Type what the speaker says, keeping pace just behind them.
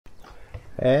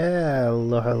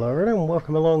Hello everyone, and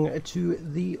welcome along to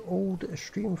the old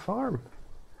stream farm.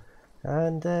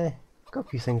 And I've got a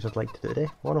few things I'd like to do today,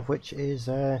 one of which is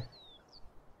I'd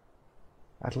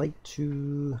like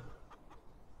to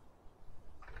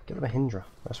get the Mahindra.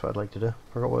 That's what I'd like to do.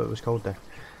 Forgot what it was called there.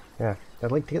 Yeah,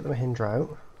 I'd like to get the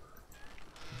Mahindra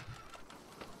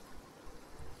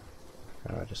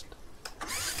out. Just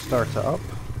start it up.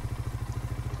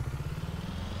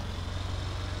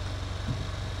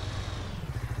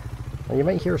 Now you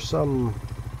might hear some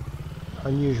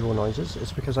unusual noises.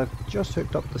 It's because I've just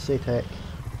hooked up the Satec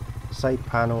side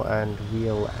panel and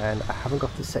wheel, and I haven't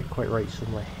got this set quite right, so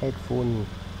my headphone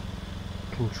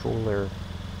controller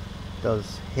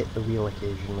does hit the wheel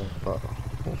occasionally, but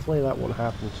hopefully that won't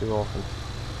happen too often.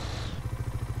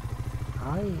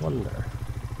 I wonder,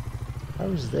 how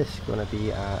is this going to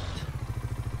be at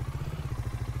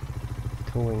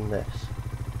towing this?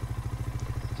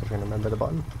 So I'm trying to remember the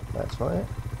button. That's not it.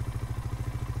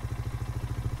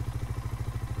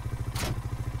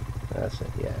 That's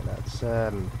it, yeah,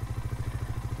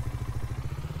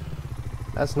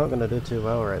 that's not going to do too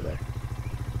well right there.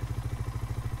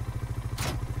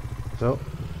 So,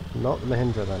 not the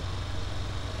Mahindra then.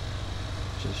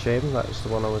 Which is a shame, that was the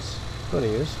one I was going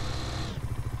to use.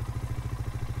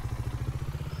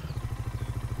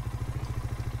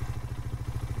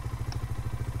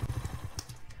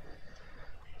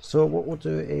 So what we'll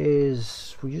do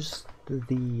is, we'll use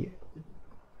the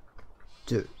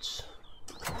Doots.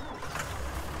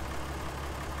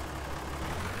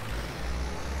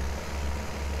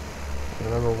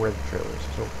 Remember where the trailer is,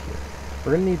 it's over here.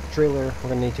 We're going to need the trailer, we're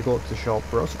going to need to go up to the shop.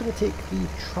 We're also going to take the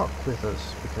truck with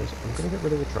us, because I'm going to get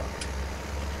rid of the truck.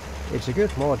 It's a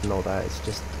good mod and all that, it's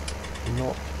just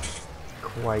not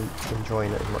quite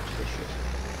enjoying it as much as I should.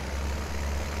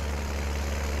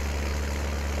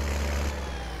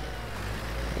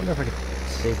 I wonder if I could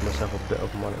save myself a bit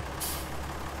of money.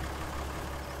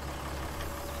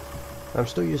 I'm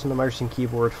still using the mouse and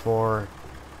keyboard for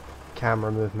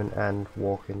camera movement and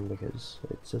walking, because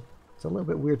it's a little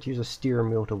bit weird to use a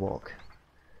steering wheel to walk,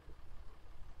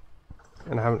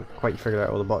 and I haven't quite figured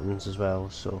out all the buttons as well,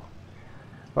 so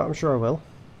but I'm sure I will.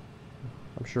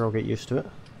 I'm sure I'll get used to it.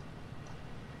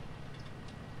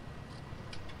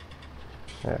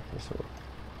 Okay, so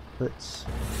let's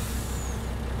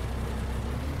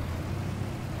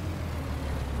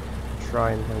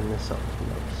try and line this up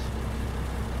nice.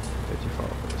 Go too far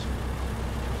over this way.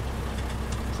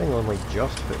 This thing only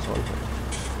just fits on here.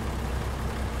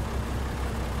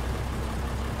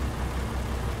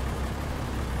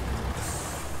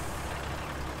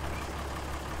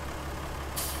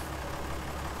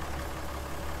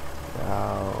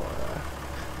 Oh,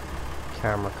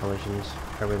 camera collisions,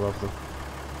 how we love them.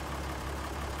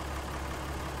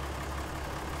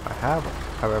 I have,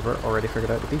 however, already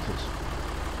figured out the beacons.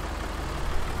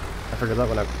 I figured that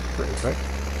one out pretty quick.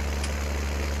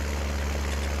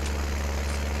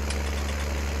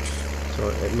 So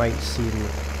it might seem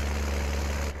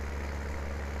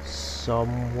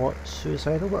somewhat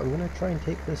suicidal, but I'm going to try and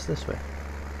take this way.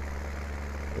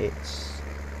 It's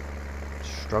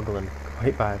struggling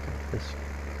quite bad. This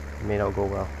may not go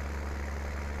well.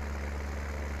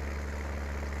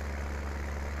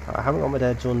 I haven't got my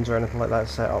dead zones or anything like that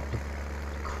set up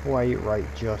quite right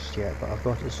just yet, but I've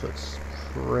got it so it's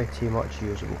pretty much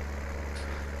usable.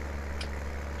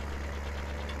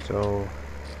 So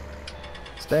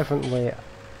it's definitely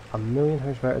a million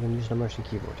times better than using a mouse and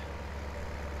keyboard.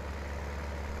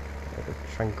 I'll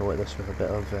try and go at this with a bit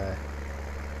of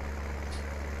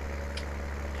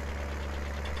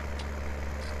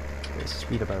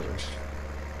speed about us.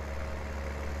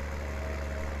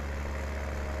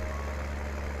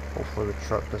 Hopefully the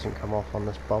truck doesn't come off on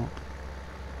this bump.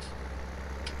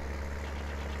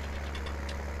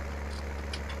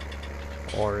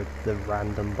 Or the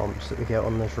random bumps that we get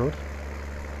on this road.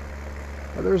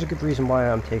 But there is a good reason why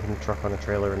I'm taking the truck on a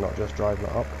trailer and not just driving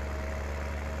it up.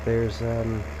 There's a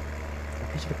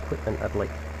piece of equipment I'd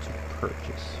like to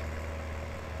purchase.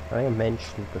 I think I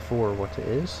mentioned before what it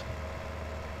is,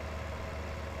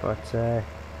 but I'm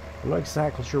not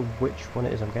exactly sure which one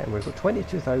it is I'm getting. We've got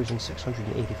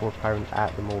 £22,684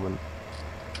 at the moment.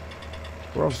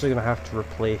 We're obviously going to have to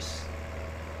replace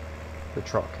the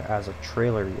truck as a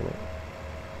trailer unit,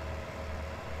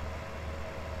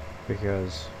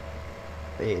 because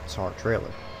it's our trailer.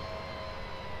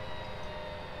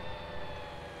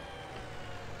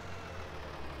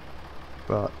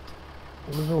 But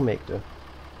we will make do.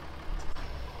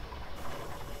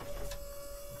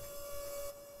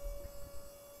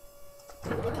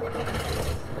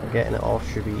 Getting it off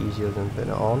should be easier than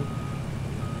putting it on.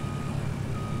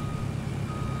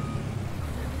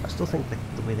 still think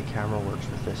the way the camera works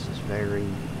with this is very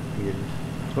weird.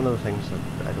 It's one of the things that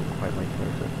I don't quite like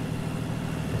about it.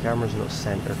 The camera's not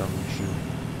centered on the machine.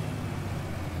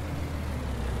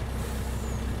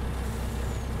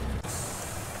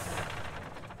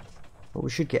 But we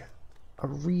should get a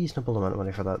reasonable amount of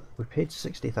money for that. We paid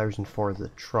 60,000 for the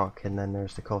truck, and then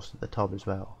there's the cost of the tub as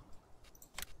well.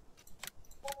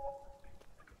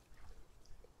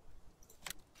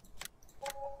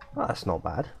 Oh, that's not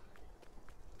bad.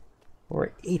 We're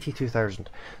at 82,000.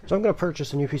 So I'm going to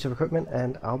purchase a new piece of equipment,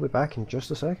 and I'll be back in just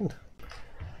a second.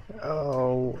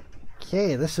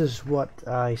 Okay, this is what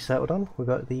I settled on. We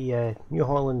got the New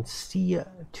Holland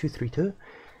C232,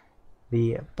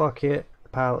 the bucket, the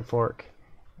pallet fork,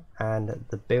 and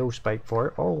the bale spike for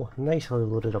it, all nicely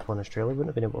loaded up on this trailer. Wouldn't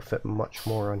have been able to fit much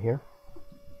more on here.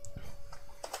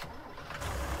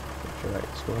 Make sure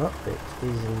that's going up. It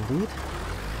is indeed.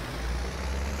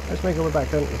 Let's make our way back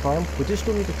down to the farm. We do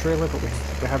still need a trailer, but we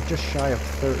have just shy of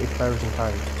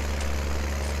 £30,000.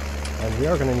 And we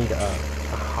are going to need a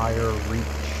higher reach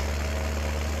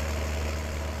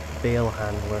bale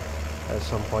handler at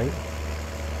some point.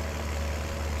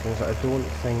 Since I don't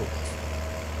think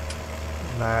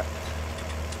that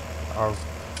our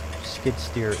skid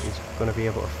steer is going to be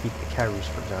able to feed the cows,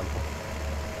 for example.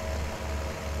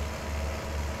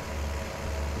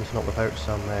 At least not without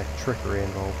some trickery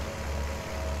involved.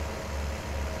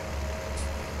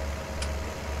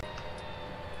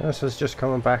 This is just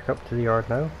coming back up to the yard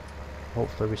now.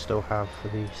 Hopefully we still have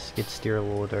the skid steer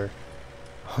loader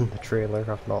on the trailer.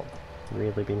 I've not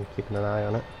really been keeping an eye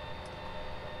on it.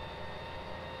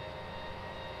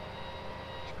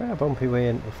 It's quite a bumpy way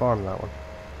into the farm, that one.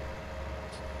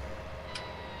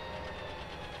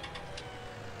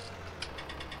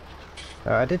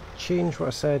 I did change what I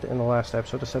said in the last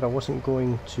episode. I said I wasn't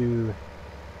going to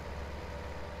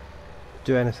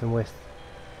do anything with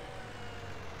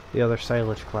the other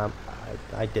silage clamp.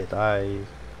 I did. I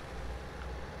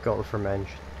got it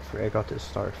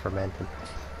started fermenting.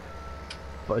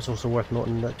 But it's also worth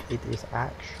noting that it is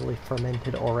actually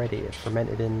fermented already. It's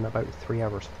fermented in about 3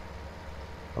 hours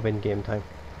of in-game time.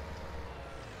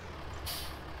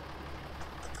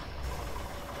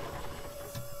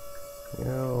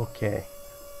 Okay.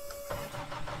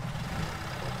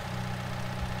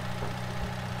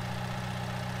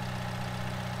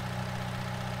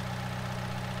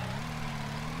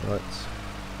 Let's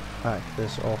pack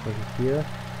this off of here.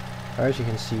 As you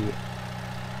can see,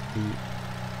 the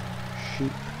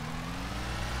sheep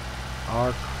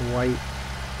are quite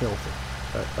filthy.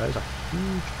 That is a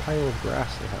huge pile of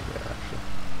grass they have there, actually.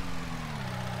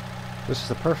 This is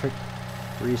the perfect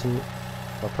reason,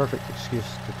 or perfect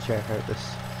excuse to check out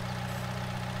this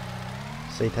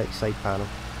Satex side panel.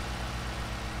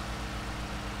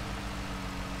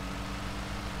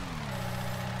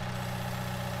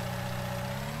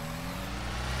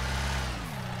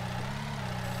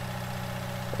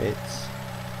 It's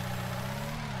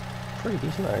pretty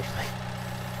decent, actually.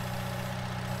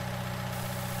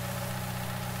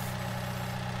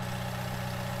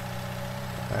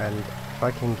 And if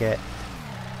I can get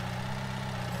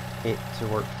it to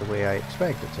work the way I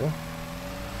expect it to,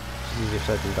 which is easier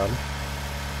said than done.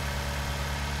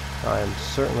 I am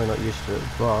certainly not used to it,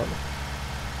 but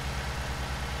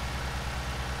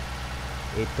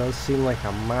it does seem like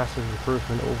a massive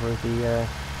improvement over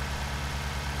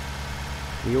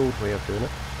the old way of doing it,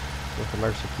 with the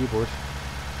mouse and keyboard.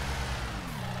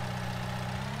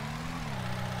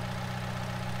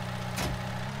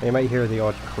 You might hear the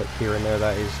odd click here and there.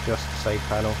 That is just the side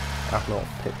panel. I've not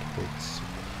picked its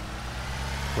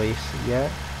place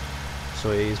yet,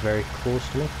 so it is very close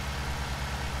to me,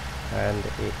 and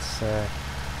it's it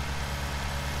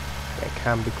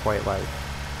can be quite loud.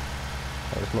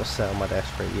 It's not set on my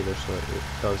desk right either, so it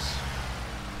does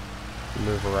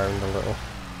move around a little.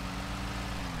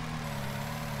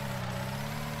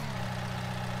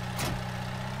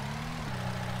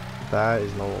 That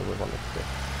is not what we wanted to do.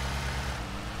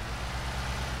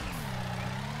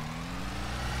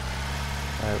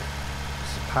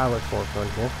 It's a pallet fork on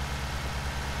here,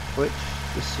 which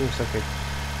this seems like a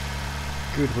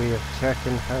good way of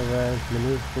checking how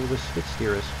manoeuvrable the skid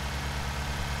steer is.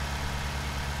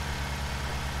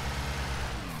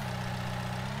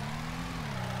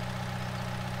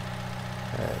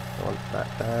 I want that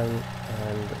down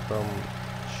and from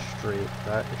straight.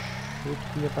 That should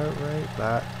be about right.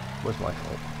 That was my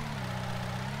fault.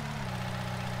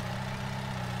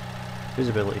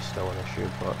 Visibility is still an issue,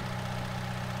 but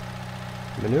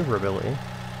maneuverability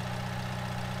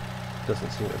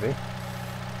doesn't seem to be.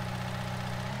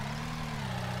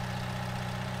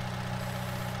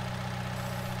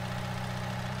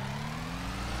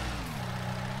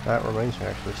 That reminds me,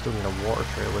 actually, still need a water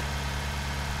trailer.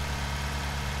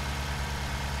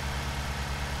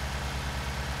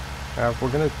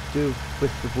 We're going to do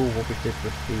with the wool what we did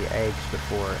with the eggs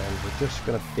before, and we're just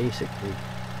going to basically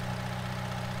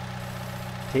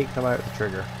take them out of the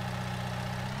trigger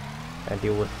and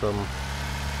deal with them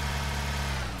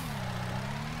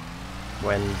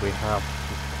when we have...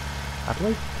 I'd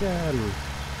like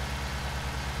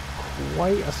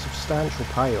quite a substantial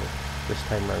pile this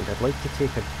time round. I'd like to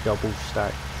take a double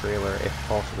stacked trailer if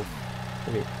possible.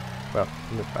 Maybe, well,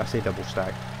 I say double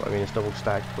stacked, but I mean it's double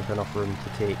stacked with enough room to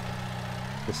take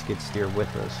the skid steer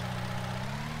with us.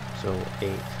 So 8.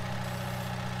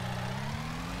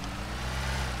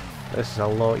 This is a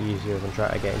lot easier than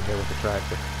trying to get in here with a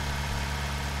tractor.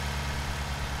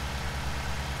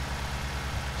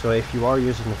 So if you are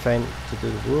using the Fent to do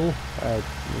the wool, I'd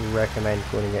recommend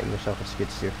going and getting yourself a skid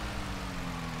steer.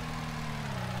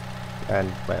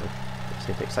 And, well,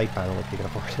 say take side panel if you can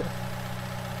afford it.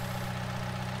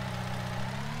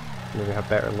 Maybe have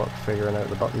better luck figuring out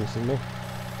the buttons than me.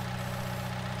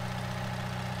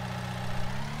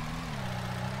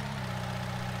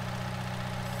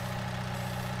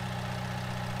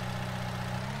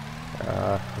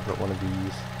 I've got one of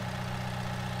these.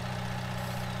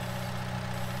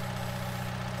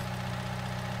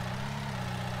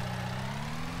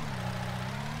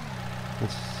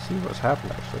 Let's see what's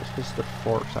happened actually. It's because the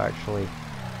fork's actually...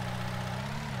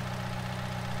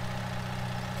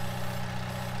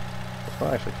 It's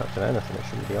not actually touching anything, it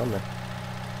shouldn't be on there.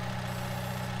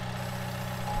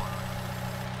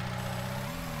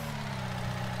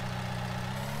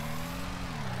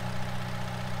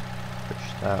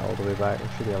 Push that all the way back, there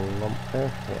should be a lump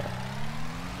there. Yeah.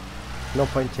 No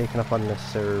point taking up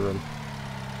unnecessary room.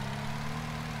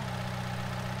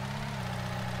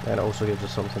 And it also gives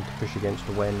us something to push against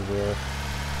the wind where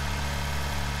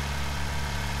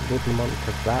loading them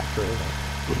onto that trailer.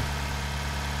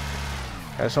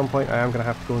 At some point I am going to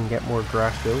have to go and get more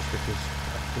grass bills because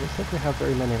I don't think we have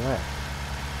very many left.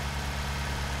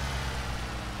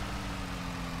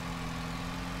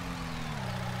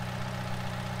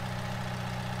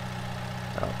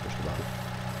 Oh, push the button.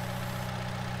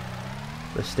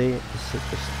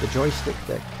 The joystick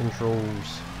that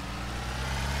controls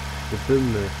the boom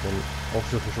movement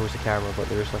also controls the camera, but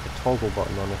there's like a toggle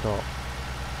button on the top.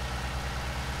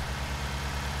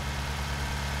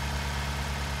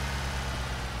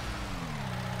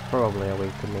 Probably a way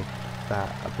to make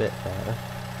that a bit better.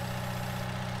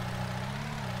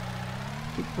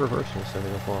 Keep reversing instead of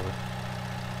going forward.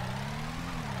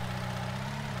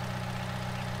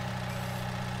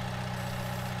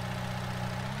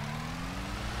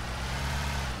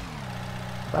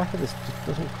 The back of this just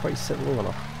doesn't quite sit low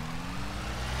enough.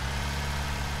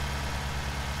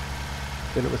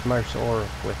 Doing it with mouse or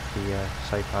with the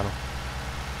side panel.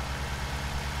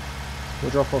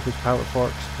 We'll drop off his pallet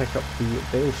forks, pick up the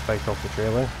bale spike off the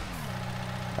trailer,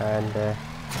 and I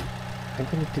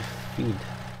think we need to feed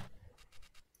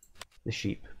the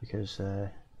sheep because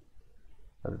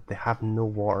they have no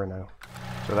water now,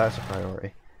 so that's a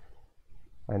priority,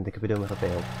 and they could be done with a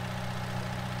bale,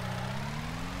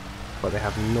 but they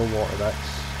have no water.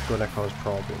 That's going to cause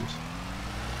problems.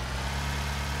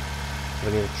 So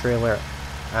we need a trailer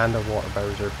and a water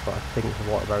bowser, but I think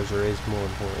the water bowser is more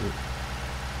important.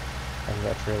 I can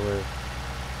get a trailer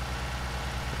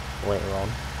later on.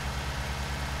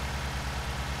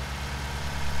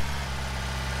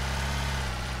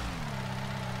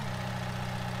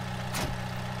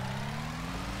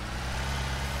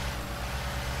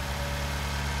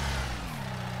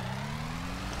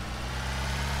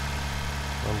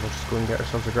 And we'll just go and get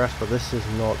ourselves a grass, but this is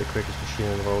not the quickest machine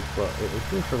in the world, but it will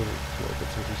do for little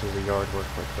bits and pieces of yard work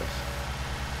like this.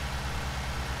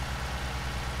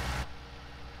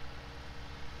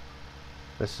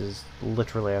 This is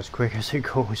literally as quick as it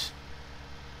goes.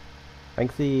 I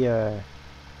think the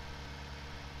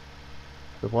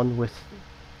one with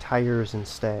tires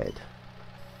instead,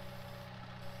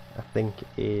 I think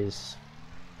is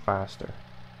faster.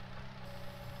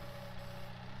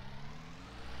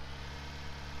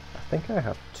 I think I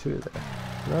have 2 there.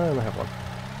 No, I only have 1.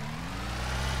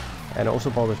 And it also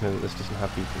bothers me that this doesn't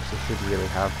have beacons. This should really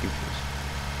have beacons,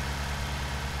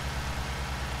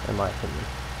 in my opinion.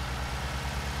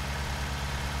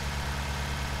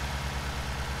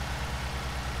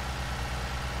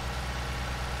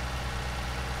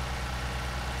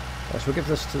 So we'll give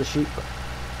this to the sheep.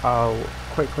 I'll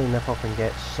quickly nip up and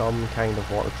get some kind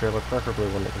of water trailer, preferably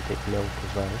one that can take milk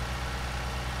as well.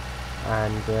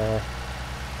 And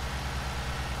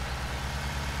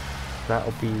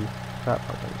that'll be that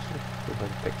part. If I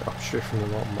can pick it up straight from the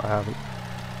bottom, but I haven't.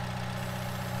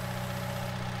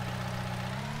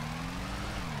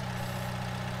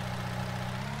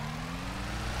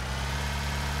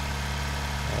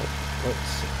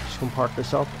 let's just go and park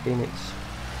this up in its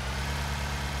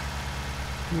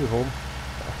new home.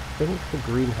 I think the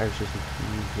greenhouses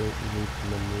need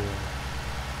manure.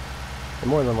 They're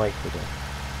more than likely do.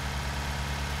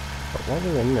 But while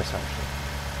we're in this actually,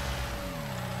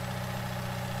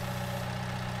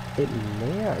 it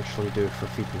may actually do it for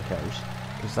feeding the cows,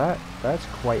 because that's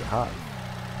quite high.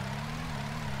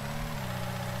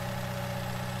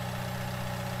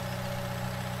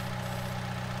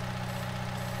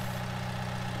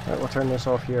 Right, we'll turn this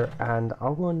off here and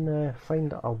I'll go and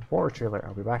find a water trailer.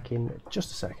 I'll be back in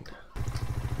just a second.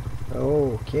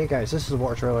 Okay guys, this is the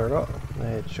water trailer I got.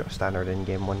 It's just a standard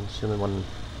in-game one, assuming one.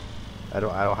 I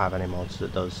don't have any mods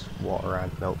that does water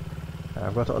and milk.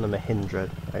 I've got it on the Mahindra.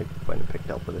 I went and picked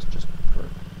it up with this just for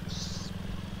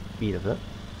speed of it.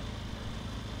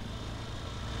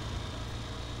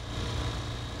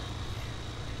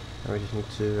 Now we just need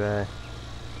to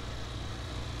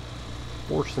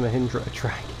force the Mahindra to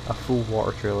drag a full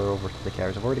water trailer over to the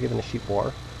cows. I've already given the sheep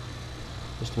water,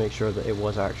 just to make sure that it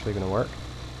was actually going to work.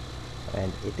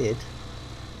 And it did.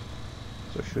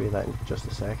 So I'll show you that in just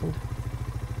a second.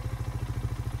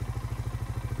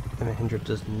 The Mahindra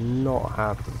does not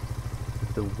have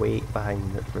the weight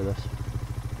behind it for this.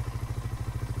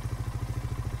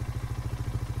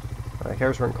 The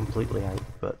cows weren't completely out,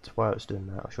 but while it's doing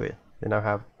that, I'll show you. They now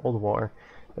have all the water.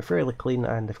 They're fairly clean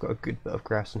and they've got a good bit of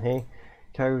grass and hay.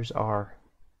 Cows are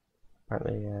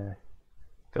apparently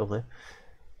filthy.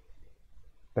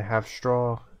 They have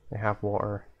straw, they have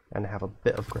water, and they have a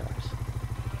bit of grass.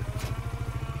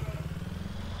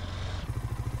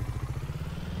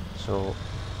 So,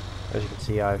 as you can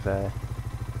see, I've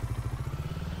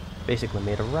basically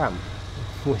made a ramp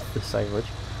with the silage.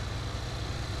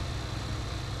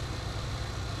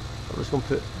 I'm just going to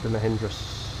put the Mahindra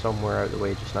somewhere out of the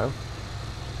way just now.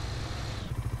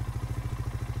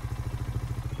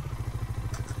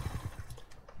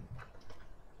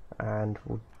 And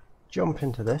we'll jump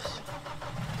into this.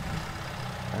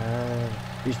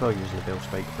 He's well using the bale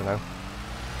spike for now.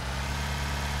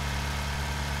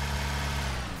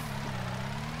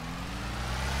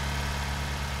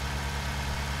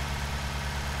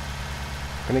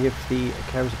 I'm going to give the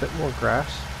cows a bit more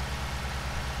grass.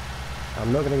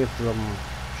 I'm not going to give them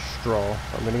straw,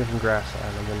 I'm going to give them grass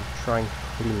and I'm going to try and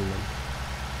clean them.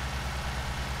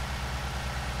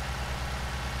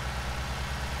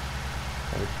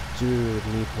 I do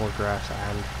need more grass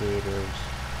and hay bales.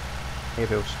 Hay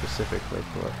bales specifically,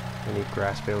 but we need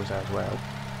grass bales as well.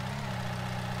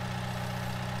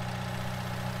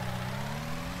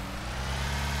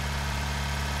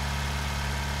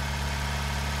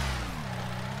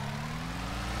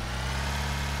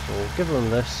 So we'll give them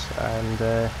this, and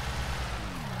this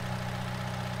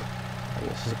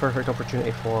is a perfect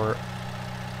opportunity for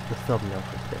the thumbnail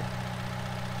for today.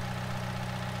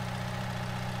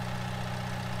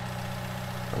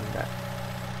 Bring that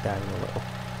down a little.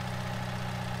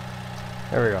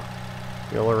 There we go.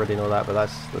 You'll already know that, but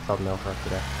that's the thumbnail for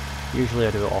today. Usually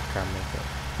I do it off camera, but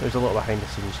there's a little behind the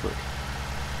scenes look.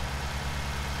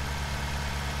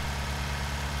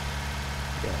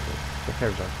 Yeah, the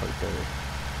cows are quite dirty.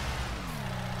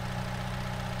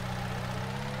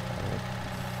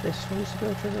 This one's the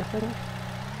bale trailer, I think.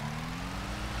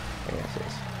 Yes, it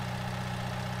is.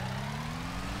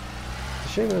 It's a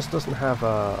shame this doesn't have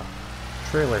a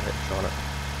trailer hitch on it.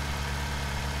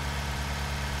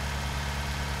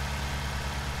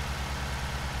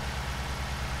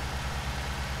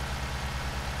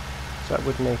 So that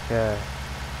would make a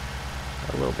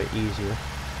little bit easier.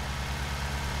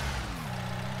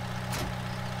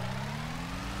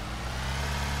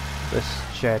 This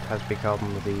shed has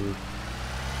become the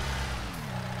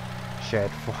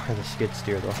shed for the skid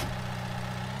steer though.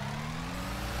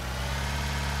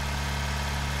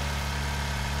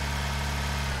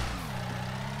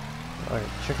 Alright,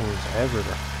 chickens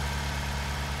everywhere.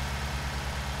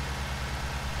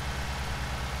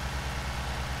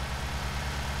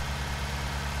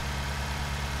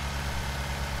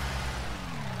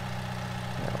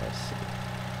 Now let's see.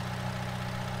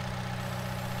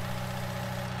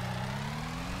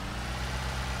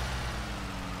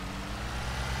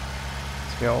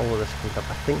 Get all of this cleaned up.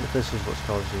 I think that this is what's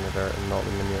causing the dirt and not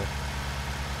the manure.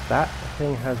 That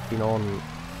thing has been on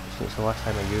since the last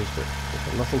time I used it. There's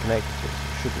got nothing connected to it, so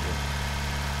it should be good.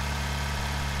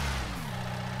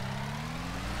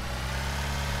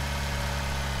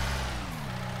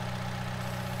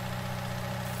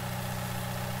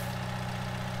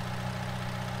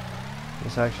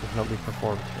 This actually cannot be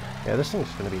performed here. Yeah, this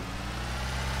thing's going to be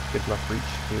good enough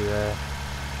reach to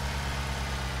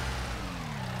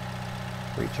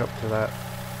reach up to that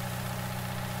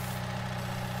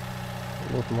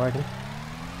loading wagon.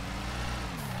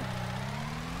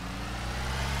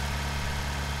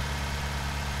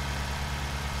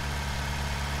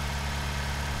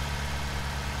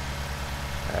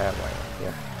 Why not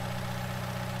here?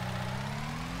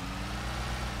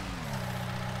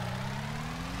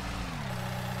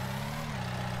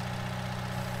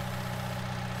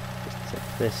 Just stick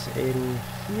this in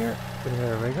here.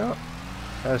 There we go.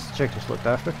 As the chickens looked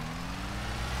after.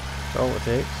 That's all it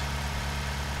takes.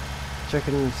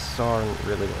 Chickens aren't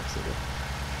really worth it,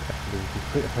 to be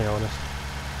completely honest.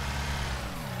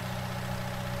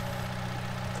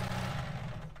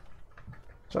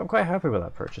 So I'm quite happy with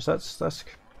that purchase. That's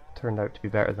turned out to be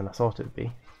better than I thought it would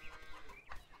be.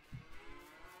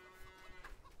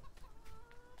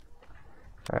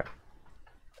 Alright.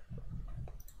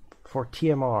 For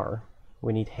TMR,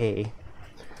 we need hay,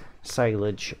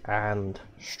 silage, and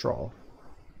straw.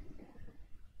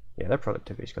 Yeah, their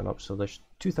productivity's gone up, so there's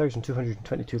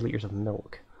 2,222 litres of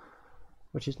milk,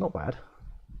 which is not bad.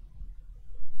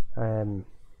 I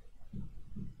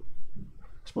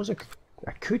suppose I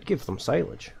could give them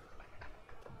silage.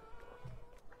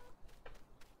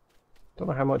 Don't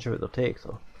know how much of it they'll take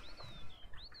though.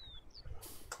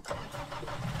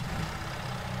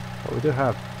 But we do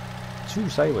have 2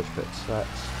 silage pits.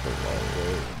 That's the wrong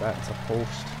way. That's a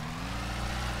post.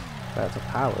 That's a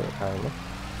pallet apparently.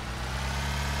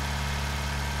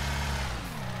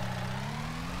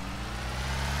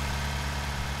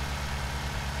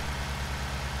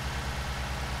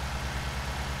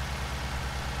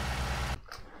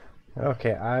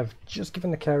 Okay, I've just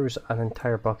given the cows an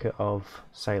entire bucket of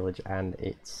silage and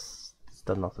it's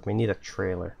done nothing. We need a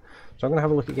trailer. So I'm going to have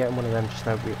a look at getting one of them just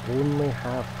now. We only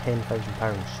have £10,000,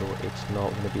 so it's not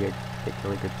going to be a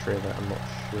particularly good trailer. I'm not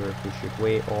sure if we should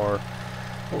wait or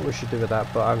what we should do with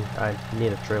that, but I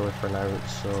need a trailer for now,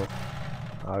 so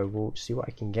I will see what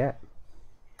I can get.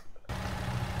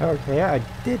 Okay, I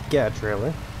did get a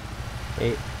trailer.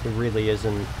 It really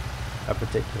isn't a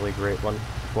particularly great one,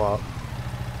 but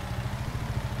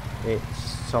it's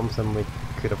something we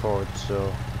could afford,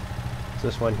 so it's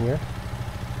this one here.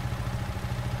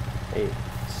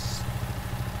 It's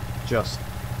just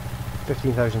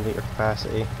 15,000 litre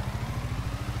capacity.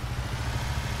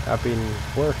 I've been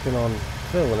working on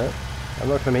filling it. I'm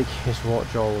not going to make you just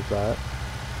watch all of that,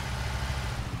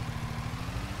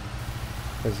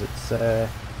 because it's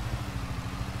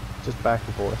just back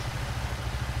and forth.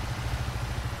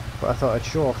 But I thought I'd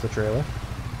show off the trailer.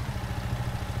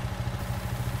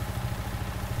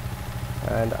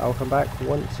 And I'll come back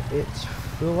once it's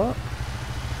full up.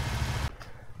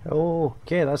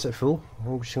 Okay, that's it full.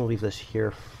 I'm just going to leave this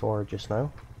here for just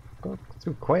now. Got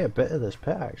through quite a bit of this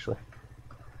pit actually.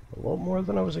 A lot more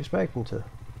than I was expecting to.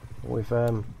 We've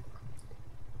dug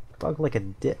like a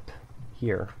dip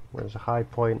here. There's a high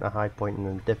point and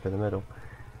then a dip in the middle.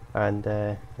 And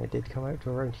it did come out to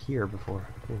around here before.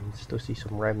 You can still see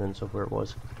some remnants of where it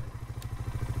was.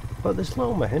 But this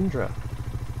little Mahindra,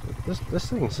 this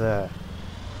thing's a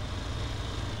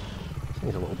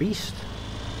little beast.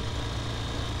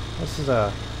 This is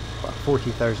a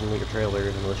 40,000 litre trailer,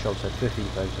 even though the shop said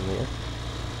 15,000 litre.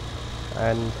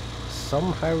 And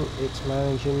somehow it's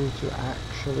managing to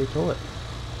actually tow it.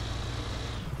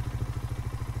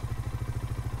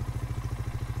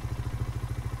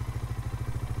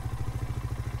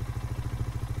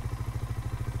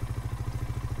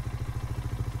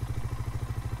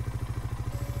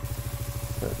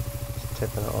 It's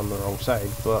tipping it on the wrong side,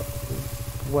 but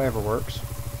whatever works.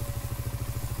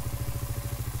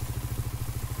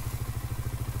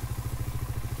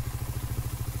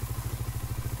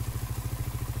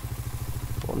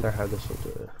 Wonder how this will do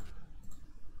it.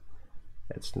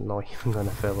 It's not even going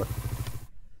to fill it.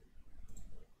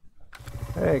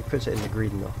 It puts it in the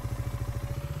green though.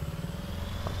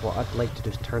 What I'd like to do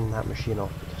is turn that machine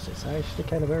off because it's actually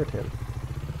kind of irritating.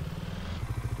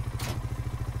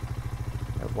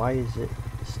 Now, why is it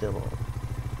still on?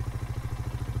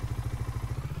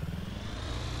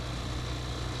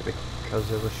 Is it because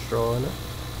there was straw in it?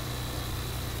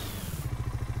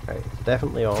 Right, it's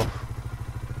definitely off.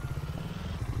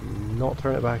 Not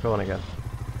turn it back on again.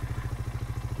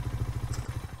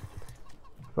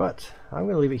 But I'm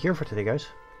going to leave it here for today, guys.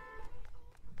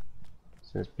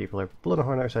 Since people are blowing a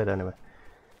horn outside anyway.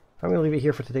 I'm going to leave it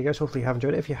here for today, guys. Hopefully you have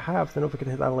enjoyed it. If you have, then don't forget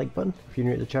to hit that like button. If you're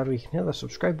new to the channel, you can hit that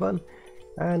subscribe button.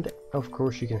 And of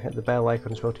course you can hit the bell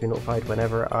icon as well to be notified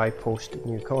whenever I post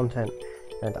new content.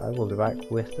 And I will be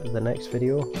back with the next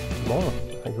video tomorrow.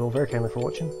 Thank you all very kindly for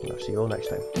watching, and I'll see you all next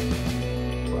time.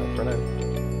 Bye for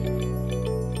now.